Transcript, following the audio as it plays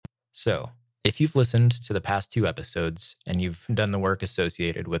So, if you've listened to the past two episodes and you've done the work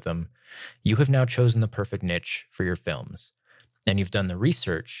associated with them, you have now chosen the perfect niche for your films. And you've done the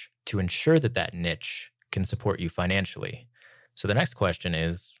research to ensure that that niche can support you financially. So, the next question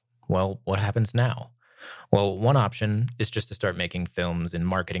is, well, what happens now? Well, one option is just to start making films and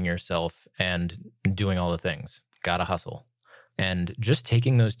marketing yourself and doing all the things. Gotta hustle. And just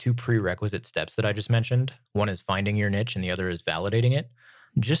taking those two prerequisite steps that I just mentioned, one is finding your niche and the other is validating it.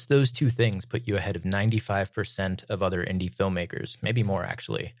 Just those two things put you ahead of 95% of other indie filmmakers, maybe more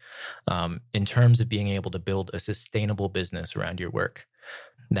actually, in terms of being able to build a sustainable business around your work.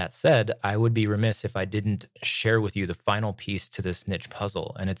 That said, I would be remiss if I didn't share with you the final piece to this niche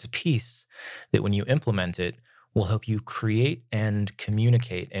puzzle. And it's a piece that when you implement it, will help you create and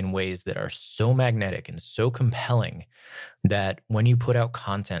communicate in ways that are so magnetic and so compelling that when you put out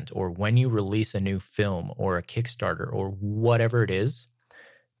content or when you release a new film or a Kickstarter or whatever it is,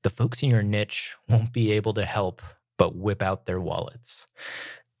 the folks in your niche won't be able to help but whip out their wallets.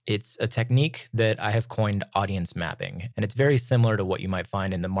 It's a technique that I have coined audience mapping, and it's very similar to what you might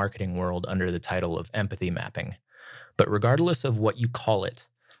find in the marketing world under the title of empathy mapping. But regardless of what you call it,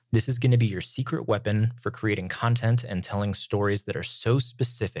 this is going to be your secret weapon for creating content and telling stories that are so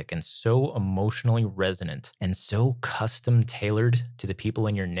specific and so emotionally resonant and so custom tailored to the people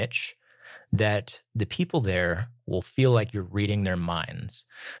in your niche that the people there will feel like you're reading their minds.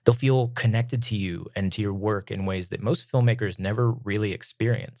 They'll feel connected to you and to your work in ways that most filmmakers never really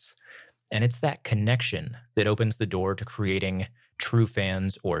experience. And it's that connection that opens the door to creating true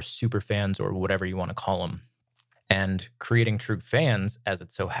fans or super fans or whatever you want to call them. And creating true fans, as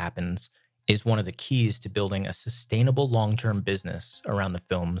it so happens, is one of the keys to building a sustainable long-term business around the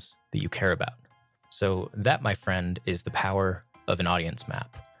films that you care about. So that, my friend, is the power of an audience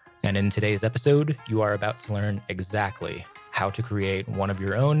map. And in today's episode, you are about to learn exactly how to create one of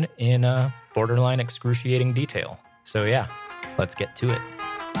your own in a borderline excruciating detail. So yeah, let's get to it.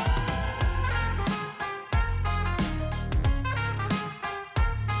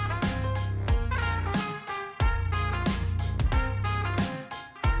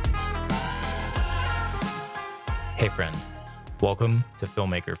 Hey friend, welcome to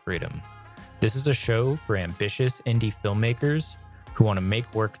Filmmaker Freedom. This is a show for ambitious indie filmmakers who want to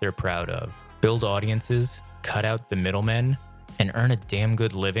make work they're proud of, build audiences, cut out the middlemen, and earn a damn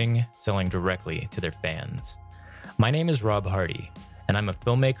good living selling directly to their fans. My name is Rob Hardy, and I'm a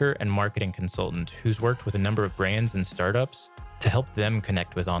filmmaker and marketing consultant who's worked with a number of brands and startups to help them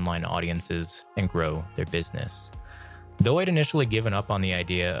connect with online audiences and grow their business. Though I'd initially given up on the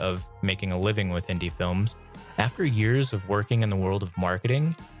idea of making a living with indie films, after years of working in the world of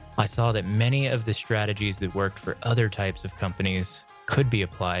marketing, I saw that many of the strategies that worked for other types of companies could be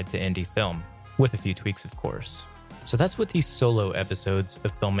applied to indie film, with a few tweaks, of course. So that's what these solo episodes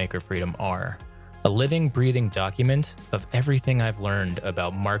of Filmmaker Freedom are. A living, breathing document of everything I've learned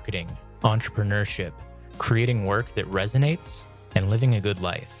about marketing, entrepreneurship, creating work that resonates, and living a good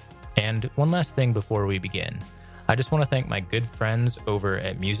life. And one last thing before we begin. I just want to thank my good friends over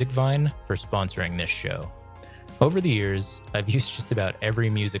at Musicvine for sponsoring this show. Over the years, I've used just about every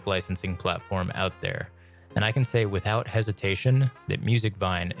music licensing platform out there, and I can say without hesitation that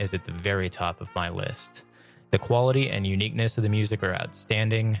Musicvine is at the very top of my list. The quality and uniqueness of the music are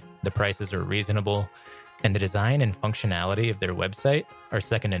outstanding, the prices are reasonable, and the design and functionality of their website are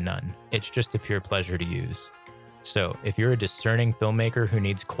second to none. It's just a pure pleasure to use. So if you're a discerning filmmaker who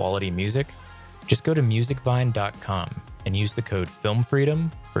needs quality music, just go to musicvine.com and use the code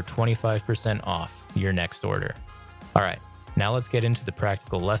FilmFreedom for 25% off your next order. All right, now let's get into the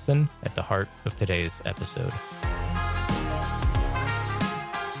practical lesson at the heart of today's episode.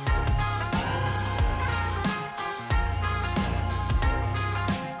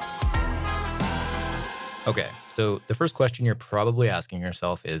 Okay, so the first question you're probably asking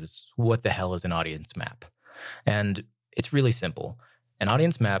yourself is, what the hell is an audience map? And it's really simple. An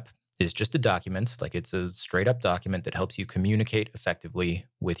audience map is just a document, like it's a straight up document that helps you communicate effectively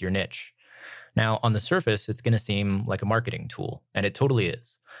with your niche. Now, on the surface, it's going to seem like a marketing tool, and it totally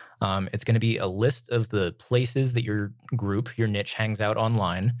is. It's going to be a list of the places that your group, your niche, hangs out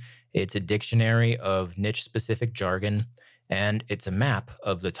online. It's a dictionary of niche-specific jargon, and it's a map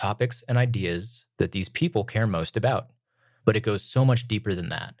of the topics and ideas that these people care most about. But it goes so much deeper than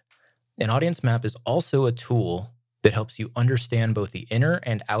that. An audience map is also a tool that helps you understand both the inner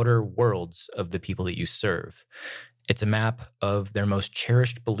and outer worlds of the people that you serve. It's a map of their most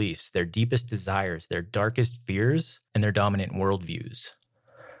cherished beliefs, their deepest desires, their darkest fears, and their dominant worldviews.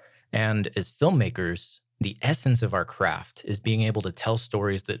 And as filmmakers, the essence of our craft is being able to tell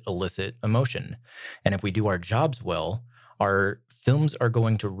stories that elicit emotion. And if we do our jobs well, our films are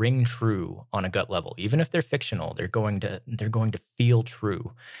going to ring true on a gut level. Even if they're fictional, they're going to feel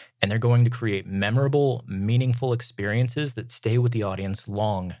true, and they're going to create memorable, meaningful experiences that stay with the audience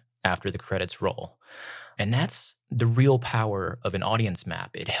long after the credits roll. And that's the real power of an audience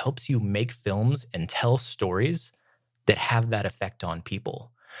map. It helps you make films and tell stories that have that effect on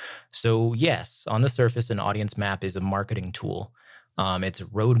people. So yes, on the surface, an audience map is a marketing tool. It's a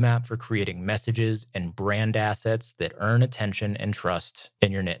roadmap for creating messages and brand assets that earn attention and trust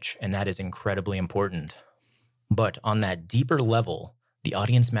in your niche, and that is incredibly important. But on that deeper level, the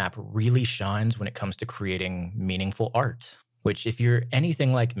audience map really shines when it comes to creating meaningful art, which, if you're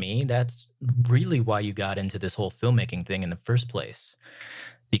anything like me, that's really why you got into this whole filmmaking thing in the first place,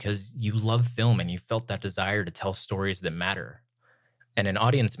 because you love film and you felt that desire to tell stories that matter. And an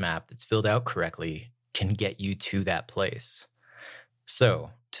audience map that's filled out correctly can get you to that place. So,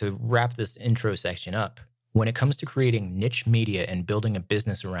 to wrap this intro section up, when it comes to creating niche media and building a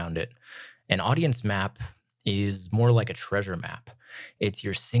business around it, an audience map is more like a treasure map. It's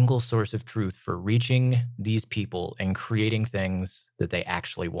your single source of truth for reaching these people and creating things that they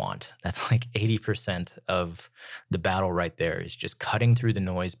actually want. That's like 80% of the battle right there, is just cutting through the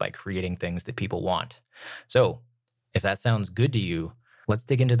noise by creating things that people want. So, if that sounds good to you, let's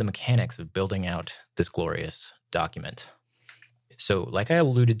dig into the mechanics of building out this glorious document. So, like I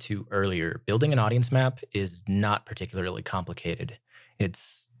alluded to earlier, building an audience map is not particularly complicated.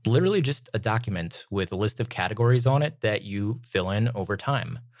 It's literally just a document with a list of categories on it that you fill in over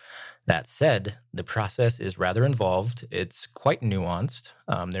time. That said, the process is rather involved. It's quite nuanced.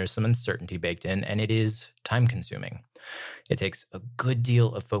 There's some uncertainty baked in, and it is time-consuming. It takes a good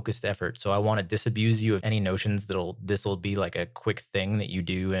deal of focused effort. So I want to disabuse you of any notions that this will be like a quick thing that you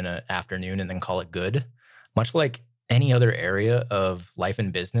do in an afternoon and then call it good. Much like any other area of life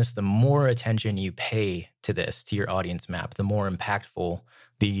and business, the more attention you pay to this, to your audience map, the more impactful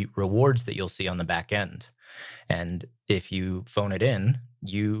the rewards that you'll see on the back end. And if you phone it in,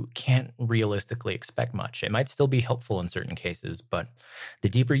 you can't realistically expect much. It might still be helpful in certain cases, but the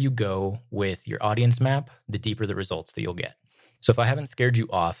deeper you go with your audience map, the deeper the results that you'll get. So if I haven't scared you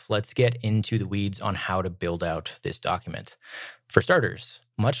off, let's get into the weeds on how to build out this document. For starters,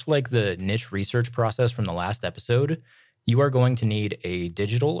 much like the niche research process from the last episode, you are going to need a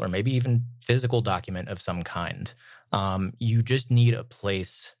digital or maybe even physical document of some kind. You just need a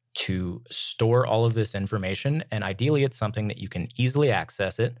place to store all of this information, and ideally it's something that you can easily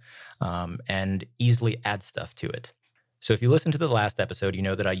access it and easily add stuff to it. So if you listen to the last episode, you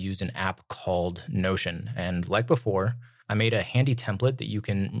know that I use an app called Notion, and like before, I made a handy template that you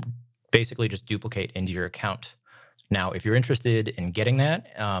can basically just duplicate into your account. Now, if you're interested in getting that,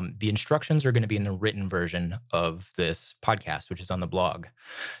 the instructions are going to be in the written version of this podcast, which is on the blog.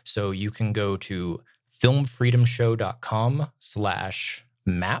 So you can go to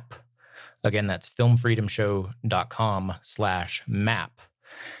filmfreedomshow.com/map. Again, that's filmfreedomshow.com/map.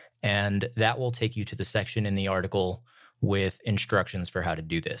 And that will take you to the section in the article with instructions for how to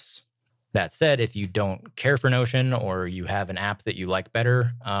do this. That said, if you don't care for Notion or you have an app that you like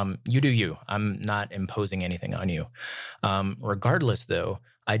better, you do you. I'm not imposing anything on you. Regardless, though,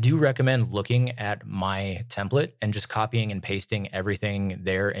 I do recommend looking at my template and just copying and pasting everything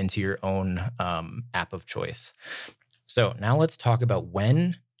there into your own app of choice. So now let's talk about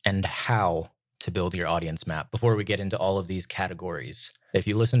when and how to build your audience map before we get into all of these categories. If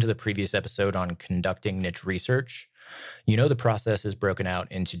you listen to the previous episode on conducting niche research, you know the process is broken out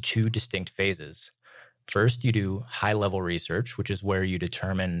into two distinct phases. First, you do high-level research, which is where you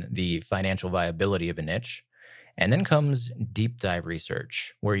determine the financial viability of a niche. And then comes deep dive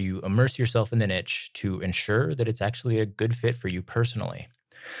research, where you immerse yourself in the niche to ensure that it's actually a good fit for you personally.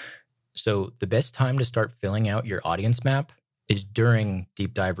 So the best time to start filling out your audience map is during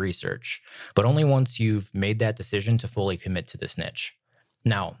deep dive research, but only once you've made that decision to fully commit to this niche.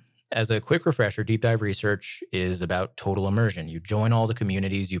 Now, as a quick refresher, deep dive research is about total immersion. You join all the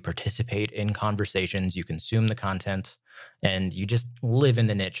communities, you participate in conversations, you consume the content, and you just live in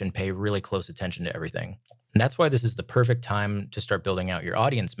the niche and pay really close attention to everything. And that's why this is the perfect time to start building out your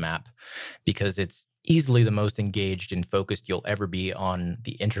audience map, because it's easily the most engaged and focused you'll ever be on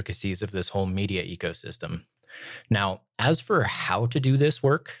the intricacies of this whole media ecosystem. Now, as for how to do this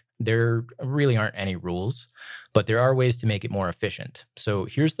work, there really aren't any rules, but there are ways to make it more efficient. So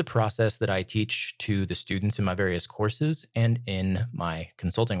here's the process that I teach to the students in my various courses and in my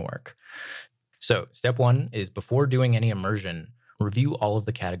consulting work. So step one is, before doing any immersion, review all of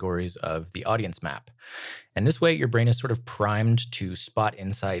the categories of the audience map. And this way, your brain is sort of primed to spot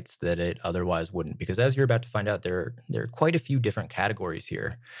insights that it otherwise wouldn't, because as you're about to find out, there are quite a few different categories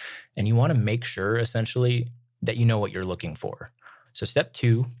here. And you want to make sure, essentially, that you know what you're looking for. So step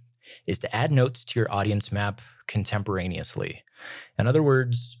 2 is to add notes to your audience map contemporaneously. In other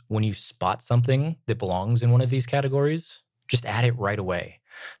words, when you spot something that belongs in one of these categories, just add it right away.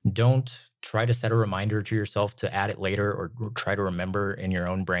 Don't try to set a reminder to yourself to add it later or try to remember in your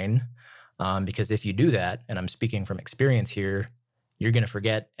own brain. Because if you do that, and I'm speaking from experience here, you're going to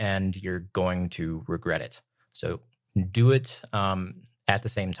forget and you're going to regret it. So do it at the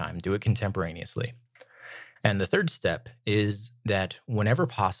same time, do it contemporaneously. And the third step is that whenever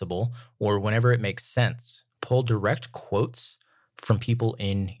possible or whenever it makes sense, pull direct quotes from people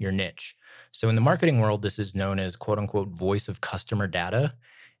in your niche. So in the marketing world, this is known as quote unquote voice of customer data.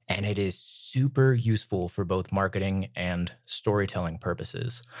 And it is super useful for both marketing and storytelling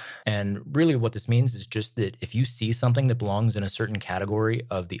purposes. And really what this means is just that if you see something that belongs in a certain category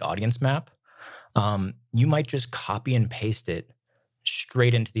of the audience map, you might just copy and paste it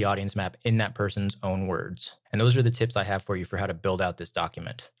straight into the audience map in that person's own words. And those are the tips I have for you for how to build out this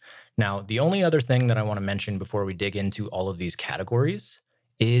document. Now, the only other thing that I want to mention before we dig into all of these categories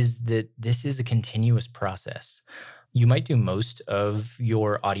is that this is a continuous process. You might do most of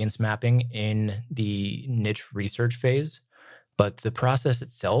your audience mapping in the niche research phase, but the process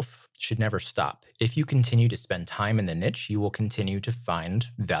itself should never stop. If you continue to spend time in the niche, you will continue to find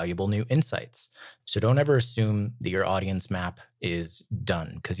valuable new insights. So don't ever assume that your audience map is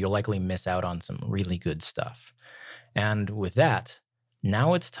done, because you'll likely miss out on some really good stuff. And with that,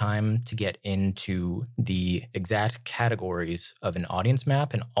 now it's time to get into the exact categories of an audience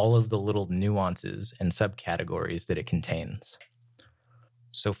map and all of the little nuances and subcategories that it contains.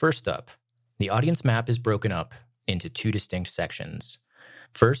 So first up, the audience map is broken up into 2 distinct sections.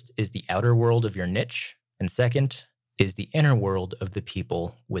 First is the outer world of your niche, and second is the inner world of the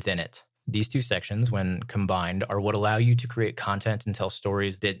people within it. These 2 sections, when combined, are what allow you to create content and tell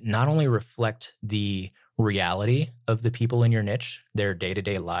stories that not only reflect the reality of the people in your niche, their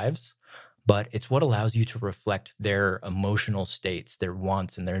day-to-day lives, but it's what allows you to reflect their emotional states, their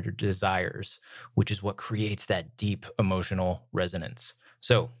wants, and their desires, which is what creates that deep emotional resonance.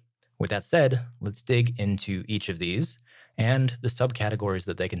 So, with that said, let's dig into each of these and the subcategories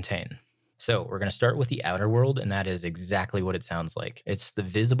that they contain. So we're going to start with the outer world, and that is exactly what it sounds like. It's the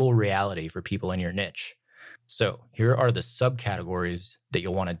visible reality for people in your niche. So here are the subcategories that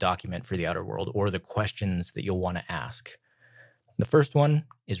you'll want to document for the outer world, or the questions that you'll want to ask. The first one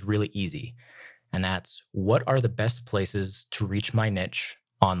is really easy, and that's, what are the best places to reach my niche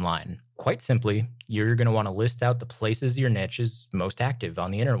online? Quite simply, you're going to want to list out the places your niche is most active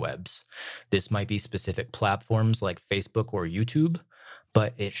on the interwebs. This might be specific platforms like Facebook or YouTube,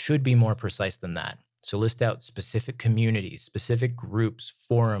 but it should be more precise than that. So list out specific communities, specific groups,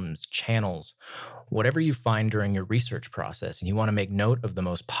 forums, channels, whatever you find during your research process. And you want to make note of the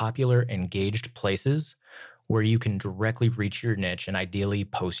most popular, engaged places where you can directly reach your niche and ideally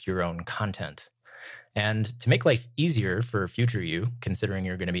post your own content. And to make life easier for future you, considering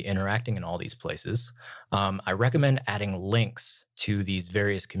you're going to be interacting in all these places, I recommend adding links to these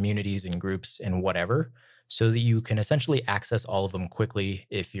various communities and groups and whatever, so that you can essentially access all of them quickly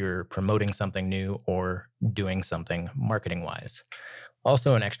if you're promoting something new or doing something marketing-wise.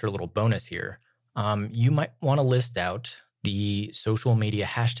 Also, an extra little bonus here, you might want to list out the social media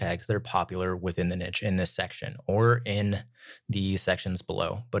hashtags that are popular within the niche in this section or in the sections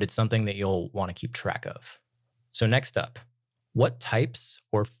below, but it's something that you'll want to keep track of. So next up, what types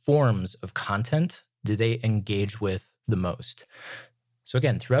or forms of content do they engage with the most? So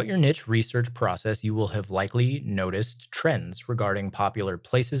again, throughout your niche research process, you will have likely noticed trends regarding popular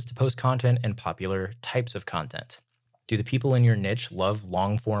places to post content and popular types of content. Do the people in your niche love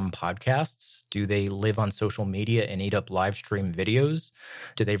long-form podcasts? Do they live on social media and eat up live stream videos?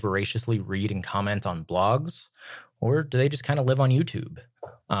 Do they voraciously read and comment on blogs? Or do they just kind of live on YouTube?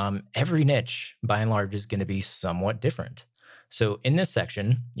 Every niche, by and large, is going to be somewhat different. So in this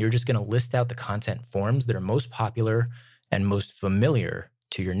section, you're just going to list out the content forms that are most popular and most familiar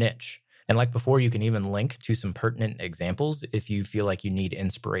to your niche. And like before, you can even link to some pertinent examples if you feel like you need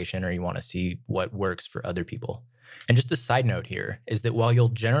inspiration or you want to see what works for other people. And just a side note here is that while you'll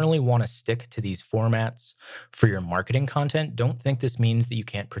generally want to stick to these formats for your marketing content, don't think this means that you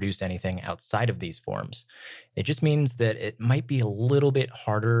can't produce anything outside of these forms. It just means that it might be a little bit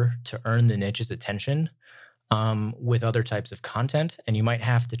harder to earn the niche's attention with other types of content, and you might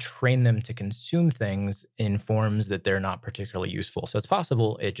have to train them to consume things in forms that they're not particularly useful. So it's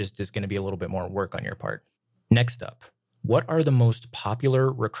possible it just is going to be a little bit more work on your part. Next up, what are the most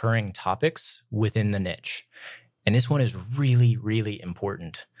popular recurring topics within the niche? And this one is really, really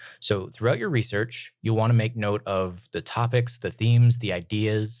important. So throughout your research, you'll want to make note of the topics, the themes, the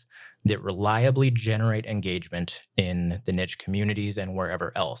ideas that reliably generate engagement in the niche communities and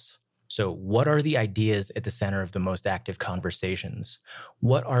wherever else. So, what are the ideas at the center of the most active conversations?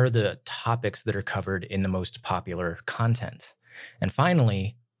 What are the topics that are covered in the most popular content? And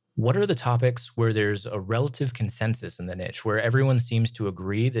finally, what are the topics where there's a relative consensus in the niche, where everyone seems to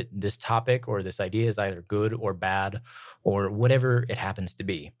agree that this topic or this idea is either good or bad or whatever it happens to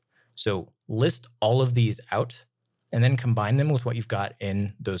be? So, list all of these out and then combine them with what you've got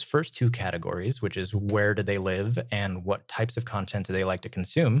in those first two categories, which is where do they live and what types of content do they like to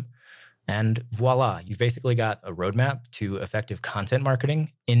consume. And voila, you've basically got a roadmap to effective content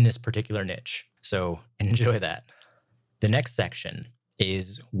marketing in this particular niche. So enjoy that. The next section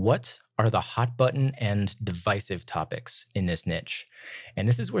is what are the hot button and divisive topics in this niche? And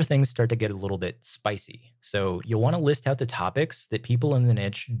this is where things start to get a little bit spicy. So you'll want to list out the topics that people in the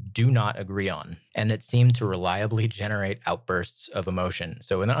niche do not agree on and that seem to reliably generate outbursts of emotion.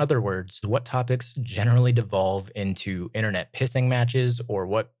 So in other words, what topics generally devolve into internet pissing matches, or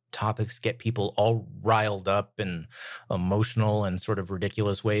what topics get people all riled up and emotional and sort of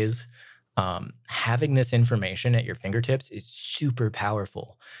ridiculous ways. Having this information at your fingertips is super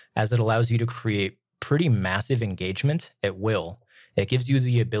powerful, as it allows you to create pretty massive engagement at will. It gives you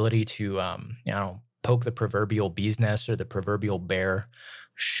the ability to, poke the proverbial bee's nest or the proverbial bear,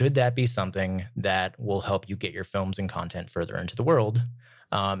 should that be something that will help you get your films and content further into the world.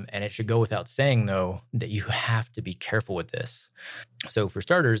 And it should go without saying, though, that you have to be careful with this. So for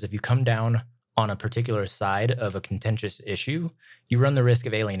starters, if you come down on a particular side of a contentious issue, you run the risk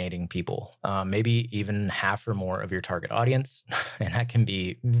of alienating people, maybe even half or more of your target audience, and that can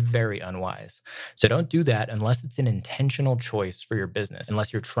be very unwise. So don't do that unless it's an intentional choice for your business,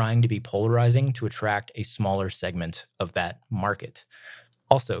 unless you're trying to be polarizing to attract a smaller segment of that market.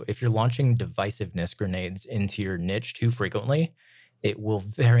 Also, if you're launching divisiveness grenades into your niche too frequently, it will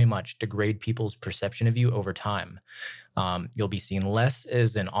very much degrade people's perception of you over time. You'll be seen less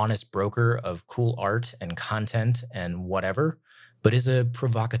as an honest broker of cool art and content and whatever, but as a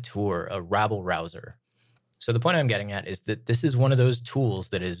provocateur, a rabble rouser. So the point I'm getting at is that this is one of those tools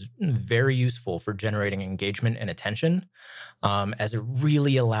that is very useful for generating engagement and attention, as it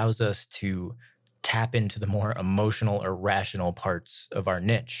really allows us to tap into the more emotional or rational parts of our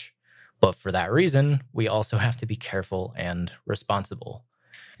niche. But for that reason, we also have to be careful and responsible.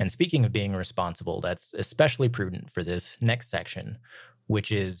 And speaking of being responsible, that's especially prudent for this next section,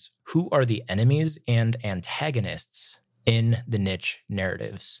 which is who are the enemies and antagonists in the niche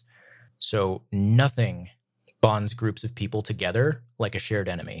narratives. So nothing bonds groups of people together like a shared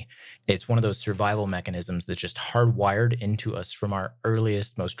enemy. It's one of those survival mechanisms that's just hardwired into us from our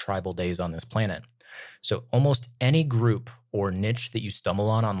earliest, most tribal days on this planet. So almost any group or niche that you stumble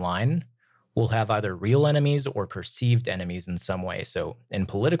on online will have either real enemies or perceived enemies in some way. So in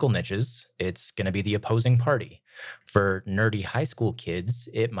political niches, it's going to be the opposing party. For nerdy high school kids,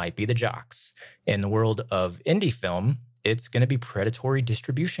 it might be the jocks. In the world of indie film, it's going to be predatory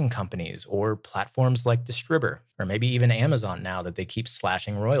distribution companies or platforms like Distribber, or maybe even Amazon now that they keep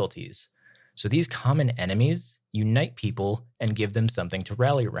slashing royalties. So these common enemies unite people and give them something to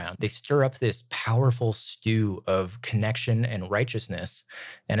rally around. They stir up this powerful stew of connection and righteousness.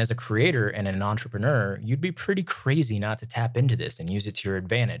 And as a creator and an entrepreneur, you'd be pretty crazy not to tap into this and use it to your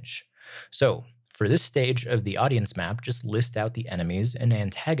advantage. So for this stage of the audience map, just list out the enemies and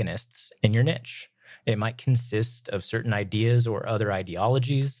antagonists in your niche. It might consist of certain ideas or other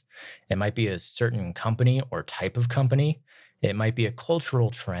ideologies. It might be a certain company or type of company. It might be a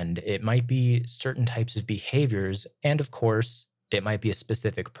cultural trend. It might be certain types of behaviors. And of course, it might be a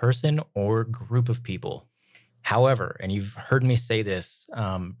specific person or group of people. However, and you've heard me say this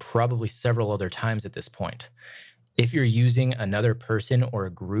probably several other times at this point, if you're using another person or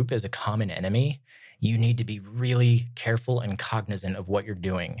a group as a common enemy, you need to be really careful and cognizant of what you're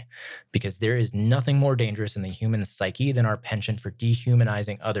doing, because there is nothing more dangerous in the human psyche than our penchant for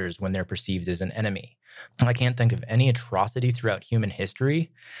dehumanizing others when they're perceived as an enemy. I can't think of any atrocity throughout human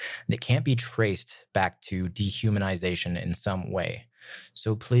history that can't be traced back to dehumanization in some way.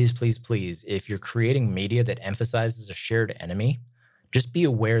 So please, please, please, if you're creating media that emphasizes a shared enemy, just be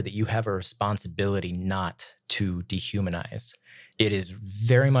aware that you have a responsibility not to dehumanize. It is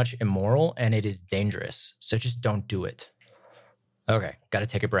very much immoral and it is dangerous. So just don't do it. Okay, got to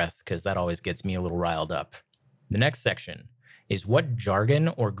take a breath because that always gets me a little riled up. The next section is what jargon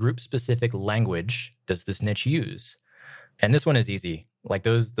or group-specific language does this niche use? And this one is easy. Like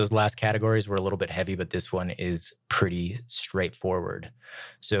those last categories were a little bit heavy, but this one is pretty straightforward.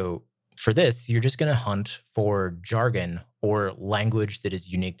 So For this, you're just going to hunt for jargon or language that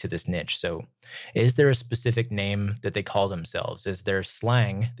is unique to this niche. So, is there a specific name that they call themselves? Is there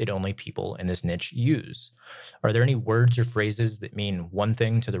slang that only people in this niche use? Are there any words or phrases that mean one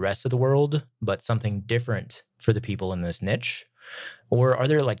thing to the rest of the world, but something different for the people in this niche? Or are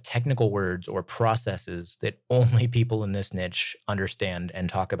there like technical words or processes that only people in this niche understand and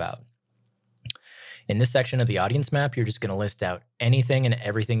talk about? In this section of the audience map, you're just going to list out anything and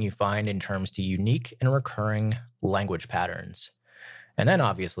everything you find in terms to unique and recurring language patterns. And then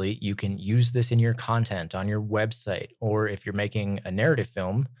obviously, you can use this in your content on your website, or if you're making a narrative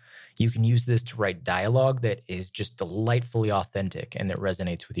film, you can use this to write dialogue that is just delightfully authentic and that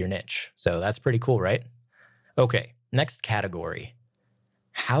resonates with your niche. So that's pretty cool, right? Okay, next category.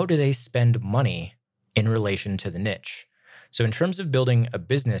 How do they spend money in relation to the niche? So in terms of building a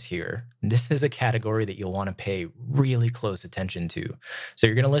business here, this is a category that you'll want to pay really close attention to. So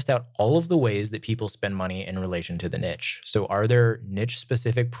you're going to list out all of the ways that people spend money in relation to the niche. So are there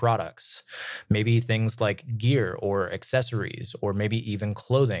niche-specific products? Maybe things like gear or accessories, or maybe even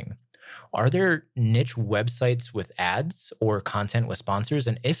clothing. Are there niche websites with ads or content with sponsors?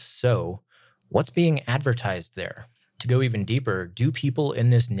 And if so, what's being advertised there? To go even deeper, do people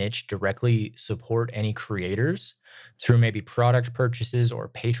in this niche directly support any creators through maybe product purchases or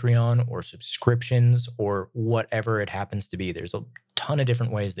Patreon or subscriptions or whatever it happens to be? There's a ton of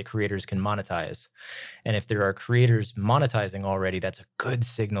different ways that creators can monetize. And if there are creators monetizing already, that's a good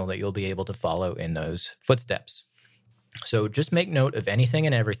signal that you'll be able to follow in those footsteps. So just make note of anything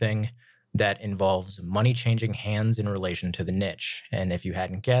and everything that involves money changing hands in relation to the niche. And if you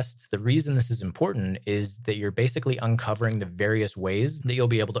hadn't guessed, the reason this is important is that you're basically uncovering the various ways that you'll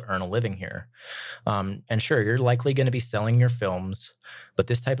be able to earn a living here. And sure, you're likely going to be selling your films, but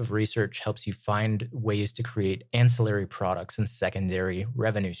this type of research helps you find ways to create ancillary products and secondary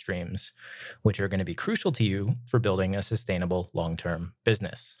revenue streams, which are going to be crucial to you for building a sustainable long-term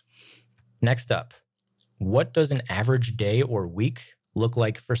business. Next up, what does an average day or week look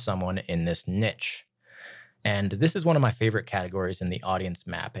like for someone in this niche? And this is one of my favorite categories in the audience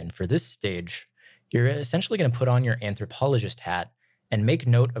map. And for this stage, you're essentially going to put on your anthropologist hat and make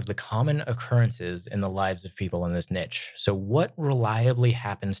note of the common occurrences in the lives of people in this niche. So what reliably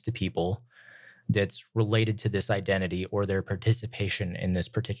happens to people that's related to this identity or their participation in this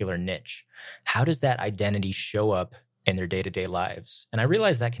particular niche? How does that identity show up in their day-to-day lives? And I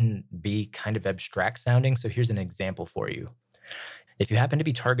realize that can be kind of abstract sounding. So here's an example for you. If you happen to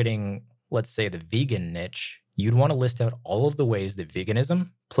be targeting, let's say, the vegan niche, you'd want to list out all of the ways that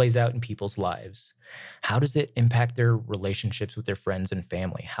veganism plays out in people's lives. How does it impact their relationships with their friends and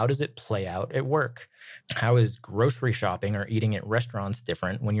family? How does it play out at work? How is grocery shopping or eating at restaurants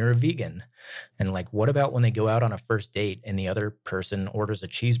different when you're a vegan? And like, what about when they go out on a first date and the other person orders a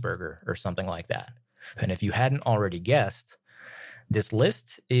cheeseburger or something like that? And if you hadn't already guessed, this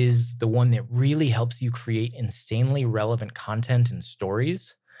list is the one that really helps you create insanely relevant content and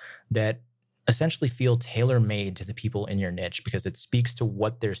stories that essentially feel tailor-made to the people in your niche because it speaks to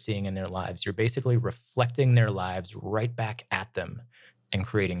what they're seeing in their lives. You're basically reflecting their lives right back at them and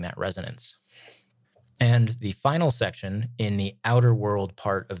creating that resonance. And the final section in the outer world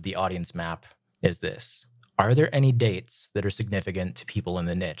part of the audience map is this. Are there any dates that are significant to people in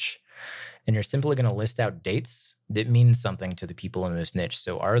the niche? And you're simply going to list out dates that mean something to the people in this niche.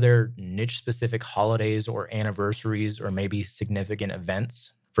 So are there niche-specific holidays or anniversaries or maybe significant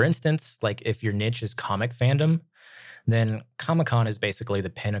events? For instance, like if your niche is comic fandom, then Comic-Con is basically the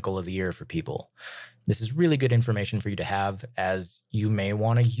pinnacle of the year for people. This is really good information for you to have, as you may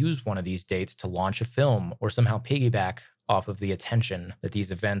want to use one of these dates to launch a film or somehow piggyback off of the attention that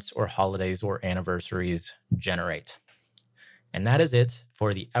these events or holidays or anniversaries generate. And that is it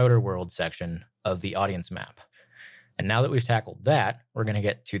for the outer world section of the audience map. And now that we've tackled that, we're going to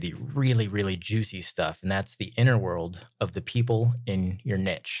get to the really, really juicy stuff, and that's the inner world of the people in your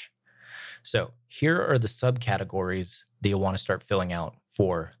niche. So here are the subcategories that you'll want to start filling out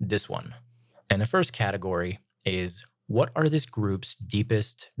for this one. And the first category is, what are this group's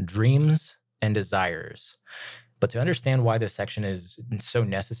deepest dreams and desires? But to understand why this section is so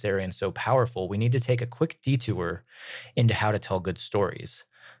necessary and so powerful, we need to take a quick detour into how to tell good stories.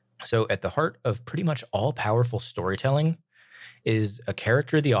 So at the heart of pretty much all powerful storytelling is a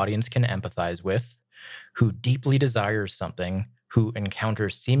character the audience can empathize with, who deeply desires something, who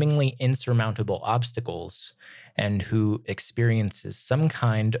encounters seemingly insurmountable obstacles, and who experiences some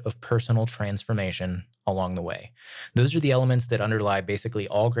kind of personal transformation along the way. Those are the elements that underlie basically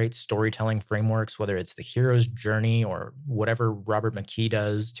all great storytelling frameworks, whether it's the hero's journey or whatever Robert McKee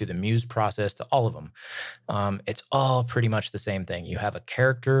does, to the muse process, to all of them. It's all pretty much the same thing. You have a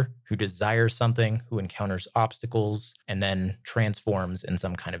character who desires something, who encounters obstacles, and then transforms in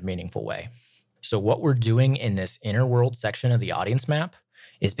some kind of meaningful way. So what we're doing in this inner world section of the audience map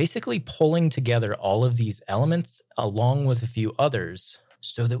is basically pulling together all of these elements along with a few others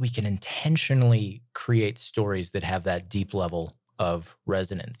so that we can intentionally create stories that have that deep level of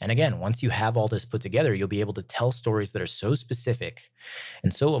resonance. And again, once you have all this put together, you'll be able to tell stories that are so specific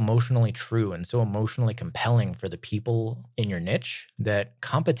and so emotionally true and so emotionally compelling for the people in your niche that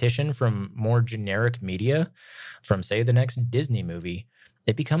competition from more generic media, from say the next Disney movie,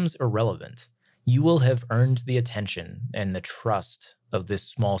 it becomes irrelevant. You will have earned the attention and the trust of this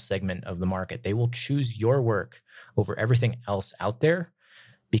small segment of the market. They will choose your work over everything else out there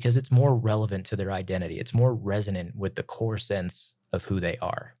because it's more relevant to their identity. It's more resonant with the core sense of who they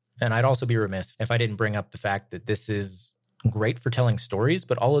are. And I'd also be remiss if I didn't bring up the fact that this is great for telling stories,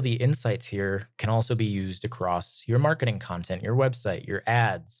 but all of the insights here can also be used across your marketing content, your website, your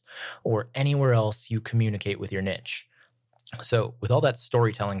ads, or anywhere else you communicate with your niche. So with all that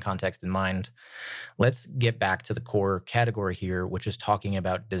storytelling context in mind, let's get back to the core category here, which is talking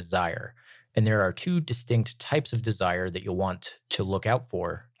about desire. And there are two distinct types of desire that you'll want to look out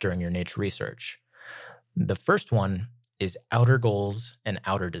for during your niche research. The first one is outer goals and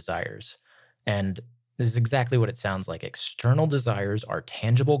outer desires. And this is exactly what it sounds like. External desires are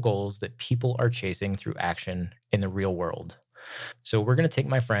tangible goals that people are chasing through action in the real world. So we're going to take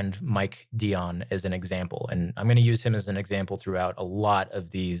my friend Mike Dion as an example, and I'm going to use him as an example throughout a lot of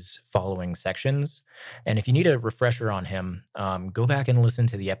these following sections. And if you need a refresher on him, go back and listen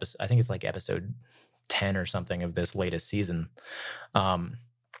to the episode. I think it's like episode 10 or something of this latest season.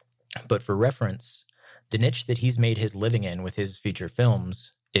 But for reference, the niche that he's made his living in with his feature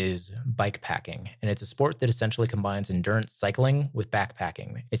films is bikepacking. And it's a sport that essentially combines endurance cycling with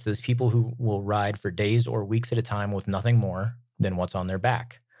backpacking. It's those people who will ride for days or weeks at a time with nothing more than what's on their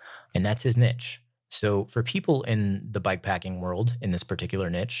back. And that's his niche. So for people in the bikepacking world, in this particular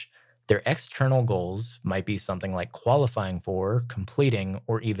niche, their external goals might be something like qualifying for, completing,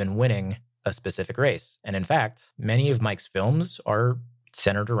 or even winning a specific race. And in fact, many of Mike's films are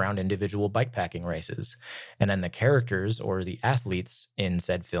centered around individual bikepacking races. And then the characters or the athletes in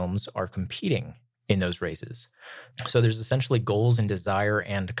said films are competing in those races. So there's essentially goals and desire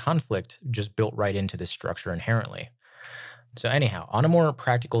and conflict just built right into this structure inherently. So anyhow, on a more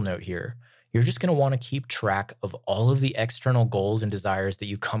practical note here, you're just going to want to keep track of all of the external goals and desires that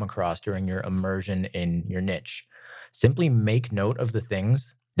you come across during your immersion in your niche. Simply make note of the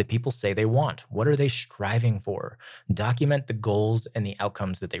things that people say they want. What are they striving for? Document the goals and the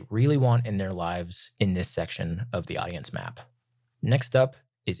outcomes that they really want in their lives in this section of the audience map. Next up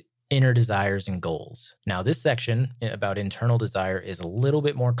is inner desires and goals. Now, this section about internal desire is a little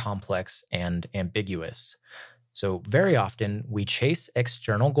bit more complex and ambiguous. So very often we chase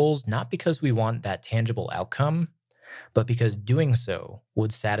external goals not because we want that tangible outcome, but because doing so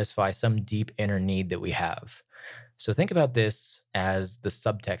would satisfy some deep inner need that we have. So think about this as the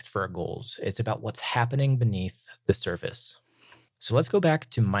subtext for our goals. It's about what's happening beneath the surface. So let's go back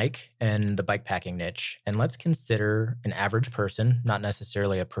to Mike and the bikepacking niche, and let's consider an average person, not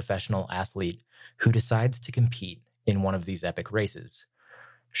necessarily a professional athlete, who decides to compete in one of these epic races.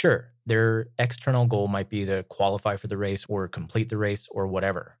 Sure, their external goal might be to qualify for the race or complete the race or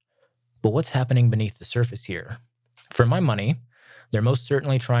whatever. But what's happening beneath the surface here? For my money, they're most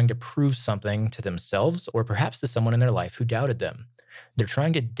certainly trying to prove something to themselves or perhaps to someone in their life who doubted them. They're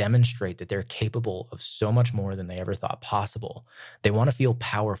trying to demonstrate that they're capable of so much more than they ever thought possible. They want to feel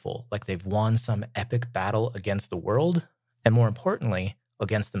powerful, like they've won some epic battle against the world, and more importantly,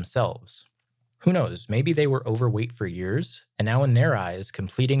 against themselves. Who knows, maybe they were overweight for years, and now in their eyes,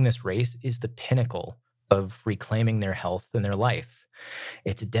 completing this race is the pinnacle of reclaiming their health and their life.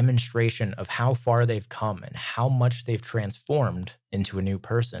 It's a demonstration of how far they've come and how much they've transformed into a new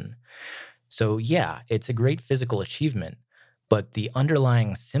person. So yeah, it's a great physical achievement, but the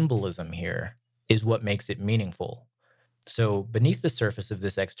underlying symbolism here is what makes it meaningful. So beneath the surface of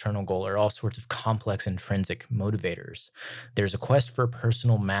this external goal are all sorts of complex intrinsic motivators. There's a quest for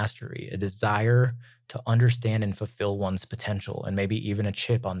personal mastery, a desire to understand and fulfill one's potential, and maybe even a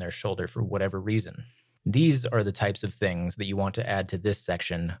chip on their shoulder for whatever reason. These are the types of things that you want to add to this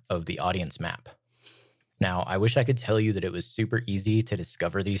section of the audience map. Now, I wish I could tell you that it was super easy to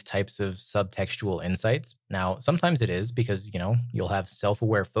discover these types of subtextual insights. Now, sometimes it is because, you'll have self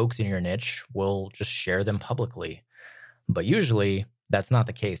aware folks in your niche will just share them publicly. But usually that's not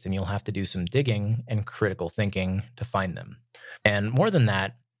the case, and you'll have to do some digging and critical thinking to find them. And more than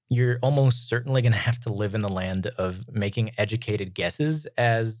that, you're almost certainly going to have to live in the land of making educated guesses,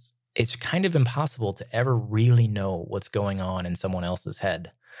 as it's kind of impossible to ever really know what's going on in someone else's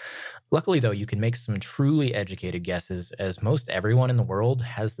head. Luckily, though, you can make some truly educated guesses, as most everyone in the world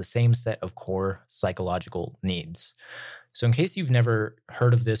has the same set of core psychological needs. So, in case you've never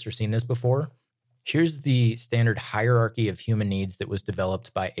heard of this or seen this before, here's the standard hierarchy of human needs that was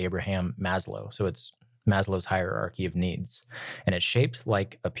developed by Abraham Maslow. So, it's Maslow's hierarchy of needs, and it's shaped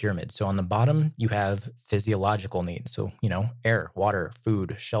like a pyramid. So, on the bottom, you have physiological needs. So, air, water,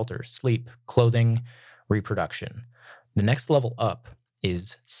 food, shelter, sleep, clothing, reproduction. The next level up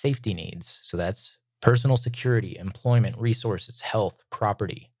is safety needs. So that's personal security, employment, resources, health,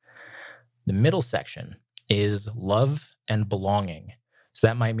 property. The middle section is love and belonging. So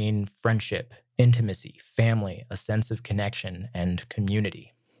that might mean friendship, intimacy, family, a sense of connection, and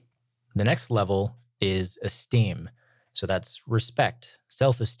community. The next level is esteem. So that's respect,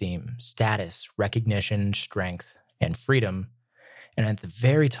 self-esteem, status, recognition, strength, and freedom. And at the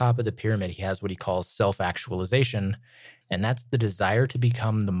very top of the pyramid, he has what he calls self-actualization. And that's the desire to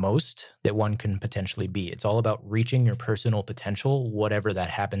become the most that one can potentially be. It's all about reaching your personal potential, whatever that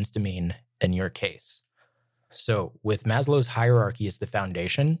happens to mean in your case. So, with Maslow's hierarchy as the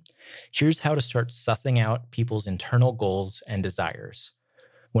foundation, here's how to start sussing out people's internal goals and desires.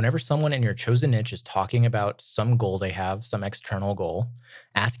 Whenever someone in your chosen niche is talking about some goal they have, some external goal,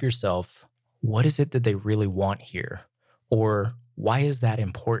 ask yourself, what is it that they really want here? Or why is that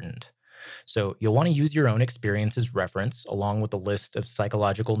important? So you'll want to use your own experience as reference along with a list of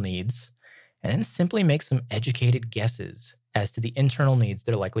psychological needs, and then simply make some educated guesses as to the internal needs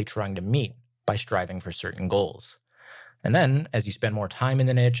they're likely trying to meet by striving for certain goals. And then, as you spend more time in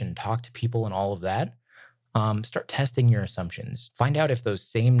the niche and talk to people and all of that, start testing your assumptions. Find out if those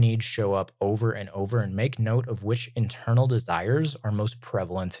same needs show up over and over, and make note of which internal desires are most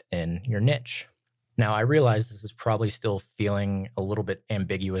prevalent in your niche. Now, I realize this is probably still feeling a little bit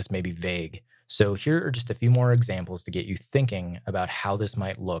ambiguous, maybe vague. So here are just a few more examples to get you thinking about how this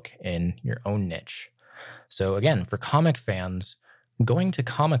might look in your own niche. So again, for comic fans, going to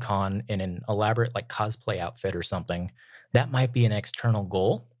Comic-Con in an elaborate cosplay outfit or something, that might be an external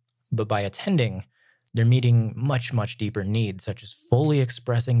goal. But by attending, they're meeting much, much deeper needs, such as fully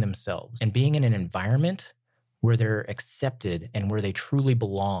expressing themselves and being in an environment where they're accepted and where they truly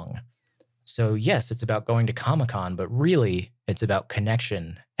belong. So yes, it's about going to Comic-Con, but really it's about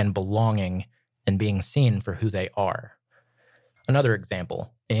connection and belonging and being seen for who they are. Another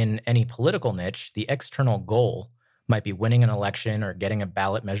example, in any political niche, the external goal might be winning an election or getting a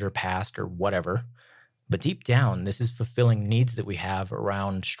ballot measure passed or whatever. But deep down, this is fulfilling needs that we have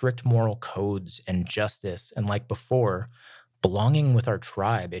around strict moral codes and justice, and like before, belonging with our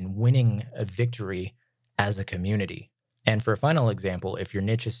tribe and winning a victory as a community. And for a final example, if your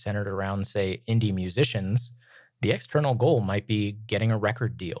niche is centered around, say, indie musicians, the external goal might be getting a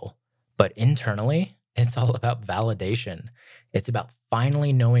record deal. But internally, it's all about validation. It's about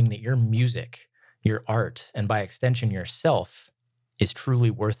finally knowing that your music, your art, and by extension yourself, is truly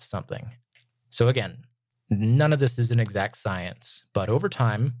worth something. So again, none of this is an exact science, but over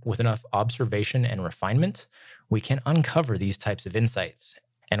time, with enough observation and refinement, we can uncover these types of insights.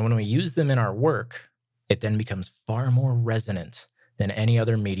 And when we use them in our work, it then becomes far more resonant than any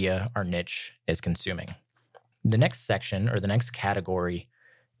other media our niche is consuming. The next section, or the next category,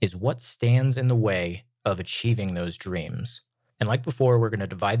 is what stands in the way of achieving those dreams. And like before, we're going to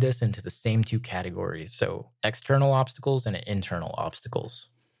divide this into the same two categories, so external obstacles and internal obstacles.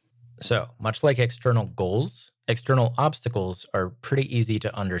 So, much like external goals, external obstacles are pretty easy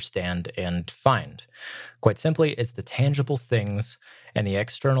to understand and find. Quite simply, it's the tangible things and the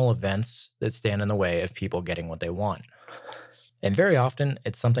external events that stand in the way of people getting what they want. And very often,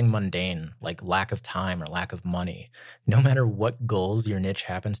 it's something mundane, like lack of time or lack of money. No matter what goals your niche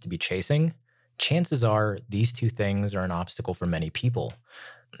happens to be chasing, chances are these two things are an obstacle for many people.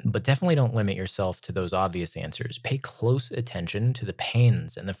 But definitely don't limit yourself to those obvious answers. Pay close attention to the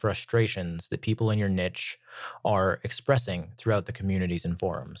pains and the frustrations that people in your niche are expressing throughout the communities and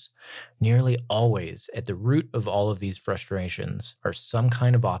forums. Nearly always, at the root of all of these frustrations are some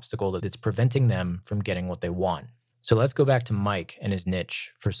kind of obstacle that's preventing them from getting what they want. So let's go back to Mike and his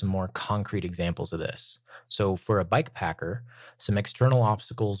niche for some more concrete examples of this. So for a bike packer, some external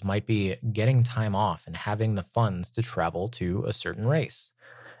obstacles might be getting time off and having the funds to travel to a certain race.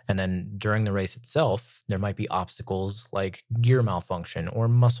 And then during the race itself, there might be obstacles like gear malfunction or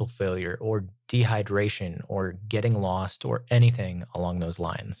muscle failure or dehydration or getting lost or anything along those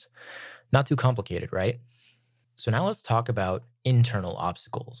lines. Not too complicated, right? So now let's talk about internal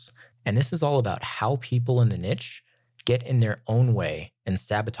obstacles. And this is all about how people in the niche get in their own way and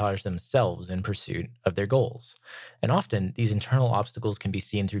sabotage themselves in pursuit of their goals. And often these internal obstacles can be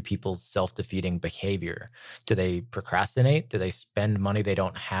seen through people's self defeating behavior. Do they procrastinate? Do they spend money they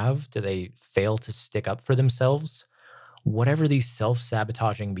don't have? Do they fail to stick up for themselves? Whatever these self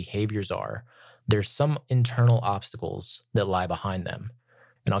sabotaging behaviors are, there's some internal obstacles that lie behind them.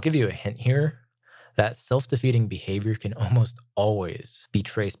 And I'll give you a hint here that self defeating behavior can almost always be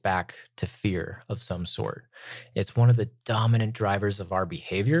traced back to fear of some sort. It's one of the dominant drivers of our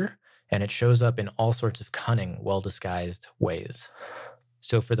behavior, and it shows up in all sorts of cunning, well disguised ways.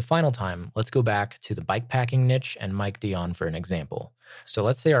 So, for the final time, let's go back to the bikepacking niche and Mike Dion for an example. So,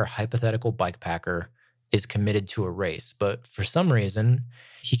 let's say our hypothetical bikepacker is committed to a race, but for some reason,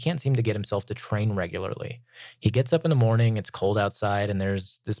 he can't seem to get himself to train regularly. He gets up in the morning, it's cold outside, and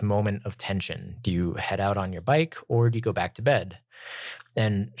there's this moment of tension. Do you head out on your bike or do you go back to bed?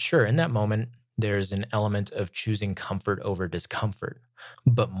 And sure, in that moment, there's an element of choosing comfort over discomfort.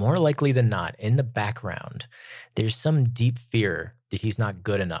 But more likely than not, in the background, there's some deep fear that he's not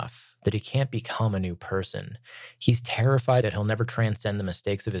good enough, that he can't become a new person. He's terrified that he'll never transcend the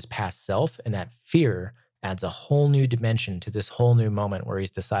mistakes of his past self, and that fear adds a whole new dimension to this whole new moment where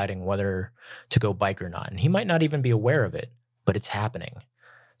he's deciding whether to go bike or not. And he might not even be aware of it, but it's happening.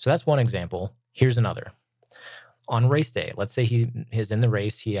 So that's one example. Here's another. On race day, let's say he is in the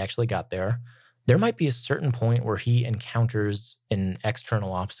race, he actually got there. There might be a certain point where he encounters an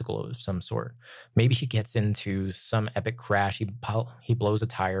external obstacle of some sort. Maybe he gets into some epic crash, he blows a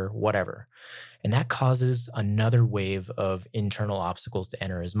tire, whatever. And that causes another wave of internal obstacles to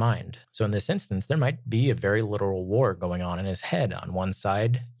enter his mind. So in this instance, there might be a very literal war going on in his head. On one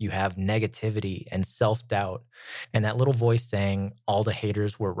side, you have negativity and self-doubt, and that little voice saying, all the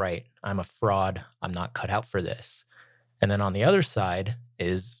haters were right. I'm a fraud. I'm not cut out for this. And then on the other side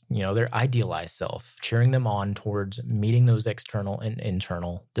is, their idealized self, cheering them on towards meeting those external and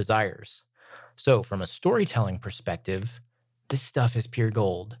internal desires. So from a storytelling perspective, this stuff is pure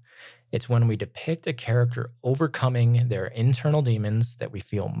gold. It's when we depict a character overcoming their internal demons that we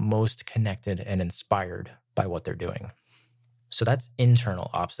feel most connected and inspired by what they're doing. So that's internal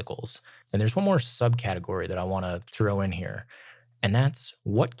obstacles. And there's one more subcategory that I want to throw in here, and that's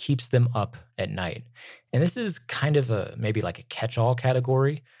what keeps them up at night. And this is kind of maybe like a catch-all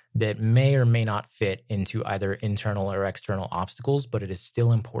category that may or may not fit into either internal or external obstacles, but it is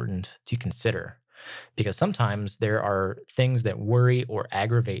still important to consider. Because sometimes there are things that worry or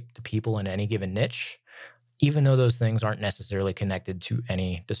aggravate the people in any given niche, even though those things aren't necessarily connected to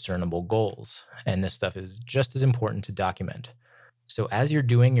any discernible goals. And this stuff is just as important to document. So as you're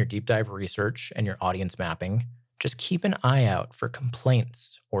doing your deep dive research and your audience mapping, just keep an eye out for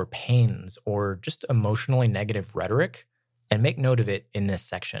complaints or pains or just emotionally negative rhetoric and make note of it in this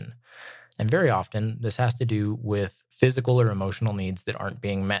section. And very often, this has to do with physical or emotional needs that aren't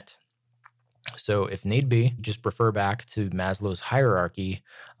being met. So if need be, just refer back to Maslow's hierarchy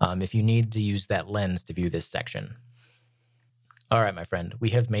if you need to use that lens to view this section. All right, my friend, we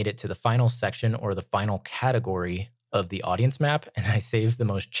have made it to the final section or the final category of the audience map, and I saved the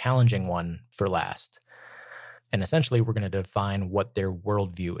most challenging one for last. And essentially, we're going to define what their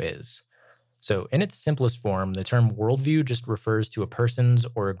worldview is. So in its simplest form, the term worldview just refers to a person's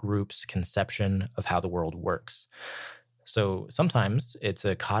or a group's conception of how the world works. So sometimes it's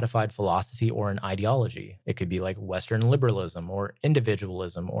a codified philosophy or an ideology. It could be like Western liberalism or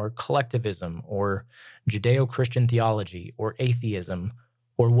individualism or collectivism or Judeo-Christian theology or atheism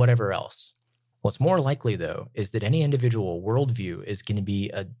or whatever else. What's more likely, though, is that any individual worldview is going to be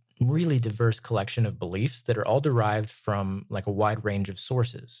a really diverse collection of beliefs that are all derived from like a wide range of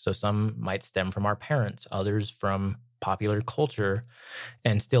sources. So some might stem from our parents, others from popular culture,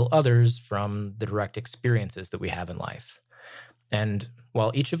 and still others from the direct experiences that we have in life. And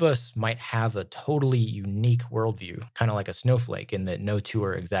while each of us might have a totally unique worldview, kind of like a snowflake in that no two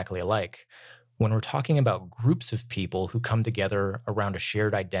are exactly alike, when we're talking about groups of people who come together around a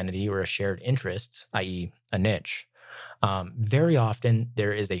shared identity or a shared interest, i.e. a niche, very often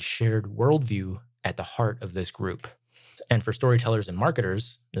there is a shared worldview at the heart of this group. And for storytellers and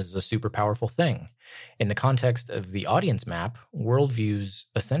marketers, this is a super powerful thing. In the context of the audience map, worldviews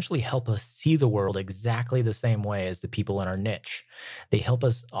essentially help us see the world exactly the same way as the people in our niche. They help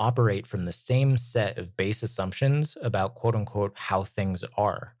us operate from the same set of base assumptions about quote unquote how things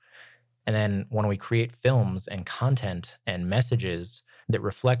are. And then when we create films and content and messages that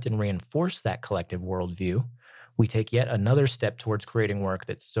reflect and reinforce that collective worldview, we take yet another step towards creating work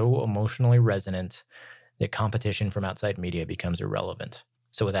that's so emotionally resonant that competition from outside media becomes irrelevant.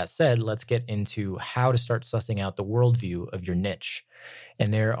 So, with that said, let's get into how to start sussing out the worldview of your niche.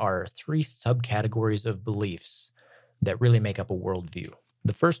 And there are 3 subcategories of beliefs that really make up a worldview.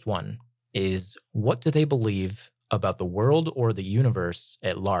 The first one is, what do they believe about the world or the universe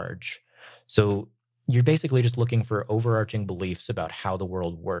at large? So, you're basically just looking for overarching beliefs about how the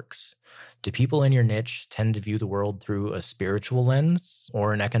world works. Do people in your niche tend to view the world through a spiritual lens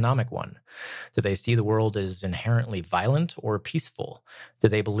or an economic one? Do they see the world as inherently violent or peaceful? Do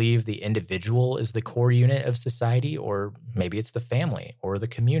they believe the individual is the core unit of society, or maybe it's the family or the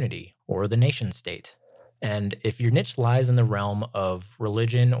community or the nation state? And if your niche lies in the realm of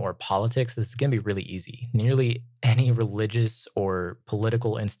religion or politics, this is going to be really easy. Nearly any religious or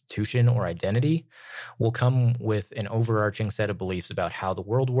political institution or identity will come with an overarching set of beliefs about how the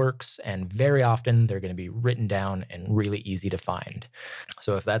world works, and very often they're going to be written down and really easy to find.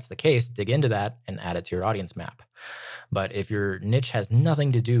 So if that's the case, dig into that and add it to your audience map. But if your niche has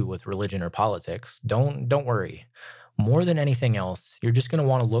nothing to do with religion or politics, don't worry. More than anything else, you're just going to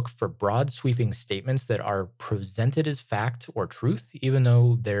want to look for broad sweeping statements that are presented as fact or truth, even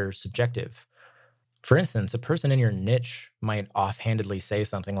though they're subjective. For instance, a person in your niche might offhandedly say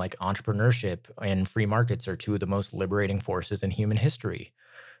something like entrepreneurship and free markets are 2 of the most liberating forces in human history.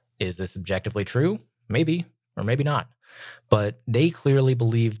 Is this objectively true? Maybe, or maybe not. But they clearly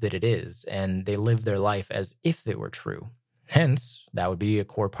believe that it is, and they live their life as if it were true. Hence, that would be a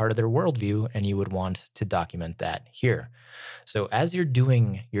core part of their worldview, and you would want to document that here. So, as you're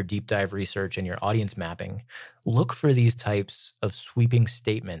doing your deep dive research and your audience mapping, look for these types of sweeping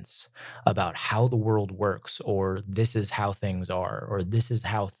statements about how the world works, or this is how things are, or this is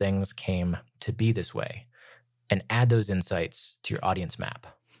how things came to be this way, and add those insights to your audience map.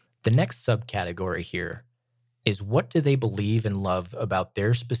 The next subcategory here is, what do they believe and love about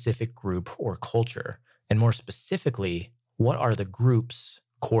their specific group or culture? And more specifically, what are the group's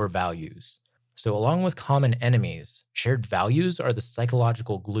core values? So, along with common enemies, shared values are the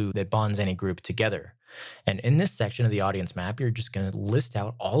psychological glue that bonds any group together. And in this section of the audience map, you're just going to list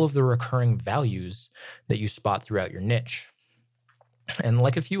out all of the recurring values that you spot throughout your niche. And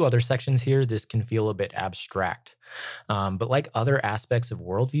like a few other sections here, this can feel a bit abstract. But like other aspects of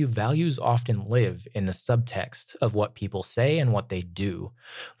worldview, values often live in the subtext of what people say and what they do,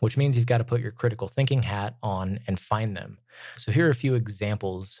 which means you've got to put your critical thinking hat on and find them. So here are a few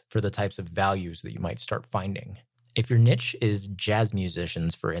examples for the types of values that you might start finding. If your niche is jazz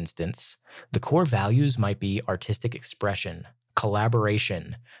musicians, for instance, the core values might be artistic expression,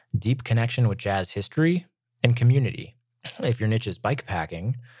 collaboration, deep connection with jazz history, and community. If your niche is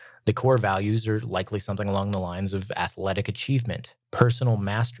bikepacking, the core values are likely something along the lines of athletic achievement, personal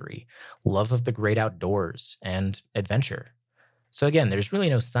mastery, love of the great outdoors, and adventure. So again, there's really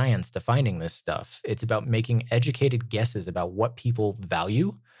no science to finding this stuff. It's about making educated guesses about what people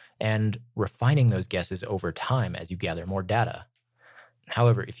value and refining those guesses over time as you gather more data.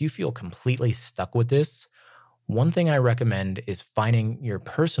 However, if you feel completely stuck with this, one thing I recommend is finding your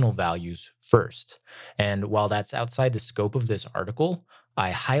personal values first. And while that's outside the scope of this article,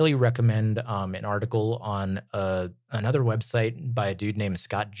 I highly recommend an article on another website by a dude named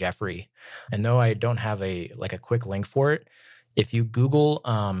Scott Jeffrey. And though I don't have a quick link for it, if you Google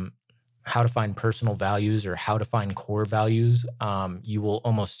how to find personal values or how to find core values, you will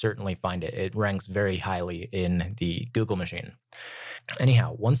almost certainly find it. It ranks very highly in the Google machine.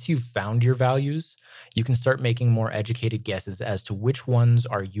 Anyhow, once you've found your values, you can start making more educated guesses as to which ones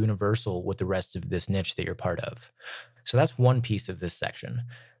are universal with the rest of this niche that you're part of. So that's one piece of this section.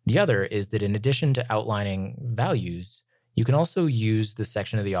 The other is that in addition to outlining values, you can also use this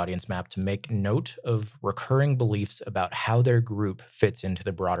section of the audience map to make note of recurring beliefs about how their group fits into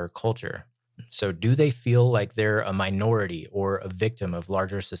the broader culture. So do they feel like they're a minority or a victim of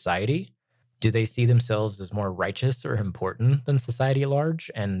larger society? Do they see themselves as more righteous or important than society at large?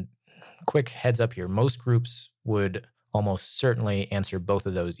 And quick heads up here, most groups would almost certainly answer both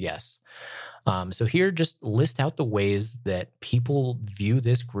of those yes. So here, just list out the ways that people view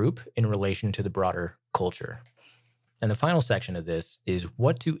this group in relation to the broader culture. And the final section of this is,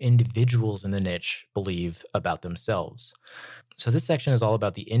 what do individuals in the niche believe about themselves? So this section is all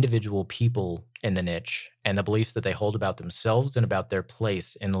about the individual people in the niche and the beliefs that they hold about themselves and about their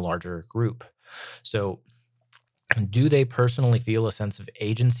place in the larger group. So Do they personally feel a sense of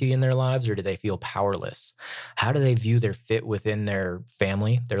agency in their lives, or do they feel powerless? How do they view their fit within their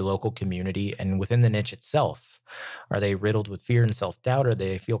family, their local community, and within the niche itself? Are they riddled with fear and self doubt, or do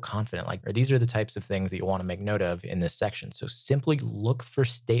they feel confident? Or these are the types of things that you want to make note of in this section. So simply look for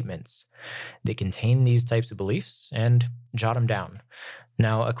statements that contain these types of beliefs and jot them down.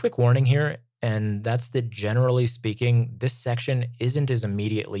 Now, a quick warning here, and that's that generally speaking, this section isn't as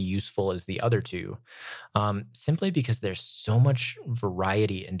immediately useful as the other two, simply because there's so much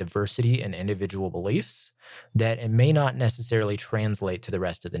variety and diversity in individual beliefs that it may not necessarily translate to the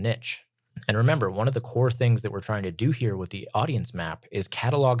rest of the niche. And remember, one of the core things that we're trying to do here with the audience map is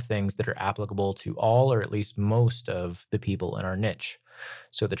catalog things that are applicable to all or at least most of the people in our niche.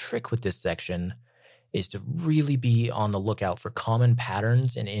 So the trick with this section is to really be on the lookout for common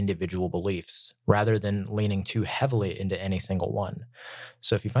patterns in individual beliefs rather than leaning too heavily into any single one.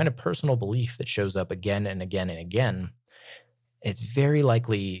 So if you find a personal belief that shows up again and again and again, it's very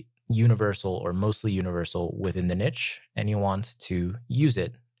likely universal or mostly universal within the niche, and you want to use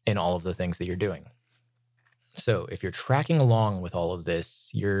it in all of the things that you're doing. So if you're tracking along with all of this,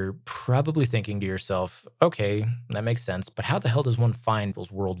 you're probably thinking to yourself, okay, that makes sense, but how the hell does one find those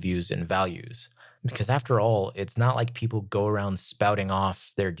worldviews and values? Because after all, it's not like people go around spouting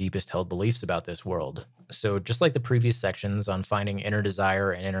off their deepest held beliefs about this world. So just like the previous sections on finding inner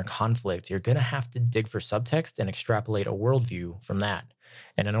desire and inner conflict, you're going to have to dig for subtext and extrapolate a worldview from that.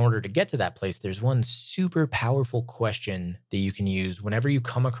 And in order to get to that place, there's one super powerful question that you can use whenever you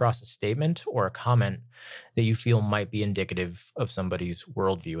come across a statement or a comment that you feel might be indicative of somebody's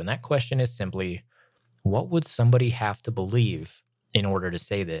worldview. And that question is simply, what would somebody have to believe in order to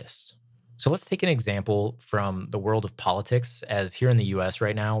say this? So let's take an example from the world of politics, as here in the US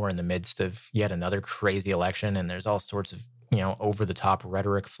right now, we're in the midst of yet another crazy election, and there's all sorts of, over the top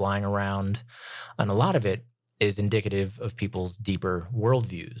rhetoric flying around. And a lot of it is indicative of people's deeper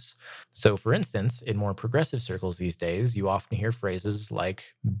worldviews. So, for instance, in more progressive circles these days, you often hear phrases like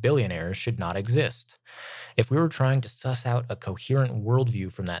billionaires should not exist. If we were trying to suss out a coherent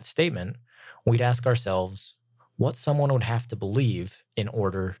worldview from that statement, we'd ask ourselves what someone would have to believe in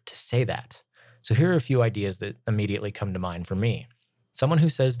order to say that. So, here are a few ideas that immediately come to mind for me. Someone who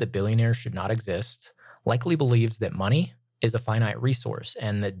says that billionaires should not exist likely believes that money is a finite resource,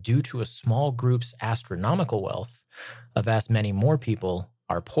 and that due to a small group's astronomical wealth, a vast many more people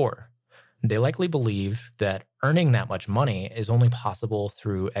are poor. They likely believe that earning that much money is only possible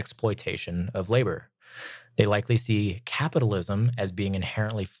through exploitation of labor. They likely see capitalism as being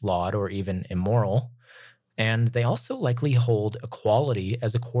inherently flawed or even immoral, and they also likely hold equality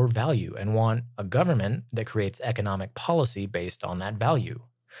as a core value and want a government that creates economic policy based on that value.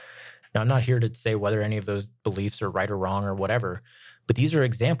 Now, I'm not here to say whether any of those beliefs are right or wrong or whatever, but these are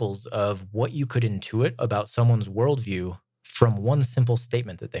examples of what you could intuit about someone's worldview from one simple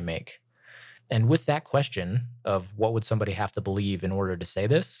statement that they make. And with that question of what would somebody have to believe in order to say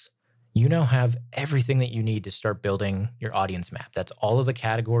this, you now have everything that you need to start building your audience map. That's all of the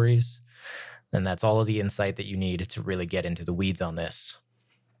categories, and that's all of the insight that you need to really get into the weeds on this.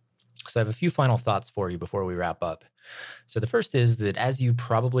 So I have a few final thoughts for you before we wrap up. So the first is that, as you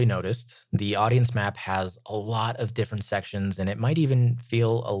probably noticed, the audience map has a lot of different sections, and it might even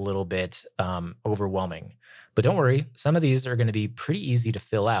feel a little bit overwhelming. But don't worry, some of these are going to be pretty easy to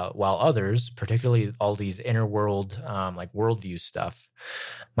fill out, while others, particularly all these inner world, like worldview stuff,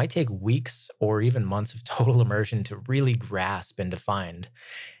 might take weeks or even months of total immersion to really grasp and define.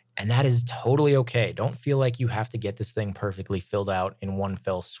 And that is totally okay. Don't feel like you have to get this thing perfectly filled out in one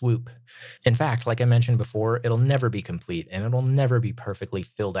fell swoop. In fact, like I mentioned before, it'll never be complete and it'll never be perfectly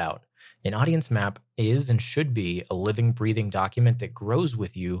filled out. An audience map is and should be a living, breathing document that grows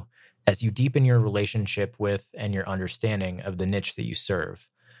with you as you deepen your relationship with and your understanding of the niche that you serve.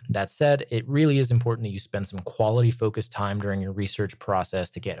 That said, it really is important that you spend some quality focused time during your research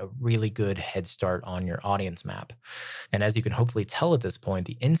process to get a really good head start on your audience map. And as you can hopefully tell at this point,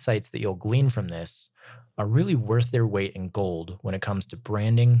 the insights that you'll glean from this are really worth their weight in gold when it comes to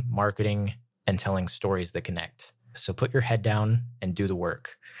branding, marketing, and telling stories that connect. So put your head down and do the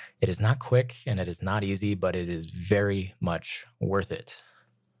work. It is not quick and it is not easy, but it is very much worth it.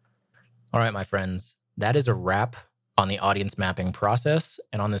 All right, my friends, that is a wrap on the audience mapping process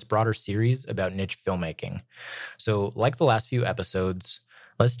and on this broader series about niche filmmaking. So, like the last few episodes,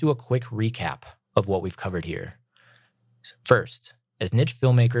 let's do a quick recap of what we've covered here. First, as niche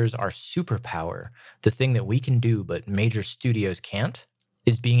filmmakers, our superpower, the thing that we can do but major studios can't,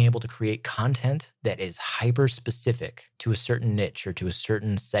 is being able to create content that is hyper-specific to a certain niche or to a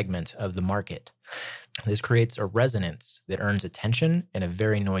certain segment of the market. This creates a resonance that earns attention in a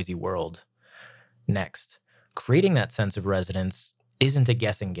very noisy world. Next, Creating that sense of resonance isn't a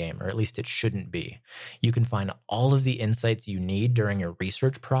guessing game, or at least it shouldn't be. You can find all of the insights you need during your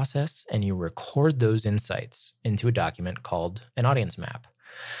research process, and you record those insights into a document called an audience map.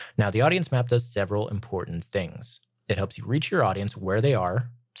 Now, the audience map does several important things. It helps you reach your audience where they are,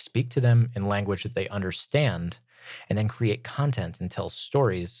 speak to them in language that they understand, and then create content and tell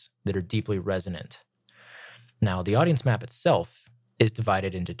stories that are deeply resonant. Now, the audience map itself is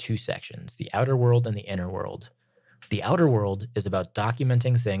divided into two sections, the outer world and the inner world. The outer world is about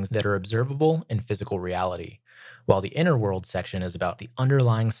documenting things that are observable in physical reality, while the inner world section is about the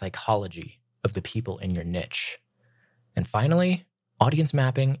underlying psychology of the people in your niche. And finally, audience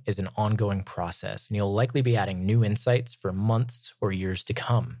mapping is an ongoing process, and you'll likely be adding new insights for months or years to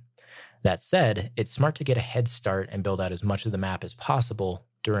come. That said, it's smart to get a head start and build out as much of the map as possible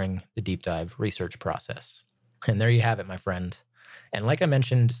during the deep dive research process. And there you have it, my friend. And like I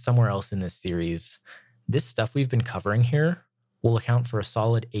mentioned somewhere else in this series, this stuff we've been covering here will account for a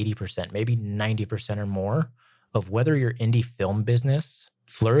solid 80%, maybe 90% or more of whether your indie film business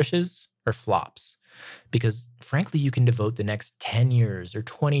flourishes or flops. Because frankly, you can devote the next 10 years or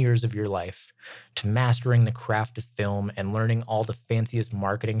 20 years of your life to mastering the craft of film and learning all the fanciest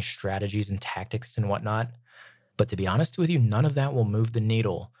marketing strategies and tactics and whatnot. But to be honest with you, none of that will move the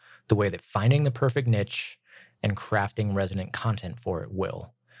needle the way that finding the perfect niche and crafting resonant content for it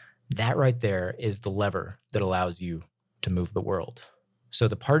will. That right there is the lever that allows you to move the world. So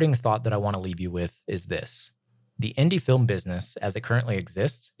the parting thought that I want to leave you with is this. The indie film business, as it currently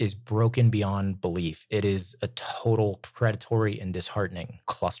exists, is broken beyond belief. It is a total predatory and disheartening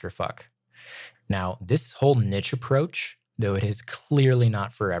clusterfuck. Now, this whole niche approach, though it is clearly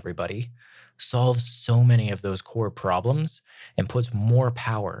not for everybody, solves so many of those core problems and puts more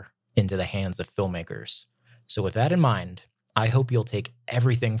power into the hands of filmmakers. So with that in mind, I hope you'll take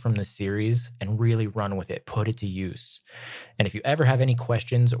everything from this series and really run with it, put it to use. And if you ever have any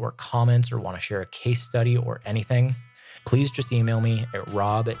questions or comments or want to share a case study or anything, please just email me at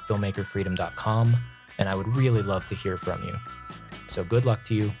rob@filmmakerfreedom.com, and I would really love to hear from you. So good luck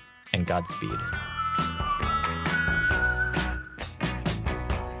to you and Godspeed.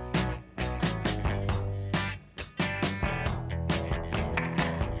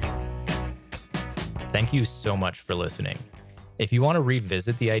 Thank you so much for listening. If you want to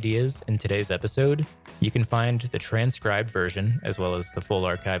revisit the ideas in today's episode, you can find the transcribed version as well as the full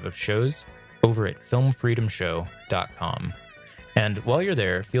archive of shows over at filmfreedomshow.com. And while you're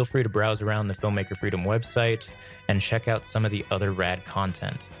there, feel free to browse around the Filmmaker Freedom website and check out some of the other rad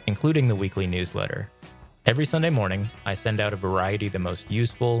content, including the weekly newsletter. Every Sunday morning, I send out a variety of the most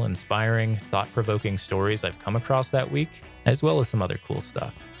useful, inspiring, thought-provoking stories I've come across that week, as well as some other cool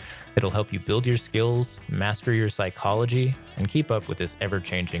stuff. It'll help you build your skills, master your psychology, and keep up with this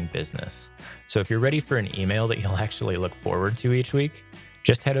ever-changing business. So if you're ready for an email that you'll actually look forward to each week,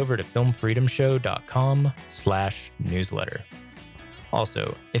 just head over to filmfreedomshow.com/newsletter.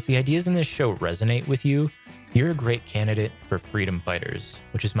 Also, if the ideas in this show resonate with you, you're a great candidate for Freedom Fighters,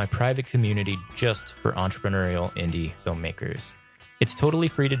 which is my private community just for entrepreneurial indie filmmakers. It's totally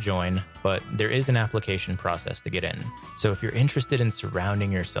free to join, but there is an application process to get in. So if you're interested in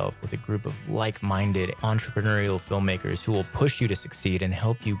surrounding yourself with a group of like-minded entrepreneurial filmmakers who will push you to succeed and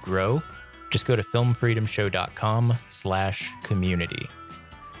help you grow, just go to filmfreedomshow.com/community.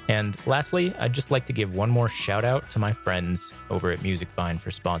 And lastly, I'd just like to give one more shout out to my friends over at MusicVine for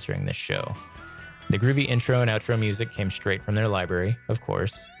sponsoring this show. The groovy intro and outro music came straight from their library, of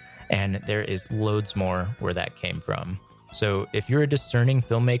course, and there is loads more where that came from. So if you're a discerning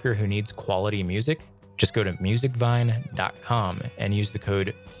filmmaker who needs quality music, just go to musicvine.com and use the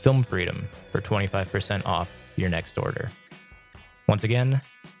code FILMFREEDOM for 25% off your next order. Once again,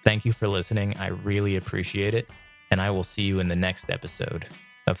 thank you for listening. I really appreciate it. And I will see you in the next episode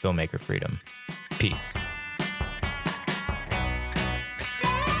of Filmmaker Freedom. Peace.